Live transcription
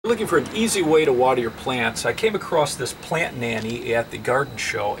Looking for an easy way to water your plants, I came across this Plant Nanny at the garden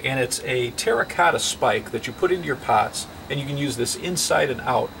show, and it's a terracotta spike that you put into your pots, and you can use this inside and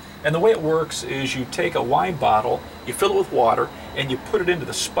out. And the way it works is you take a wine bottle, you fill it with water, and you put it into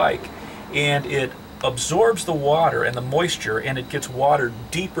the spike, and it absorbs the water and the moisture, and it gets water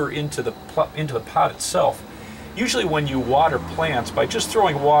deeper into the pot itself. Usually when you water plants, by just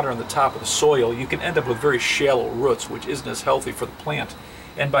throwing water on the top of the soil, you can end up with very shallow roots, which isn't as healthy for the plant.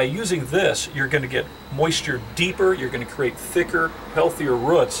 And by using this, you're going to get moisture deeper, you're going to create thicker, healthier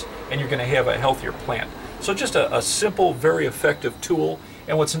roots, and you're going to have a healthier plant. So just a simple, very effective tool.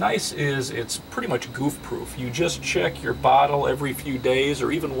 And what's nice is it's pretty much goof-proof. You just check your bottle every few days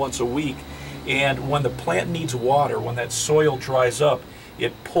or even once a week, and when the plant needs water, when that soil dries up,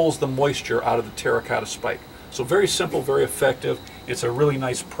 it pulls the moisture out of the terracotta spike. So very simple, very effective. It's a really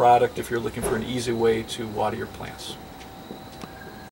nice product if you're looking for an easy way to water your plants.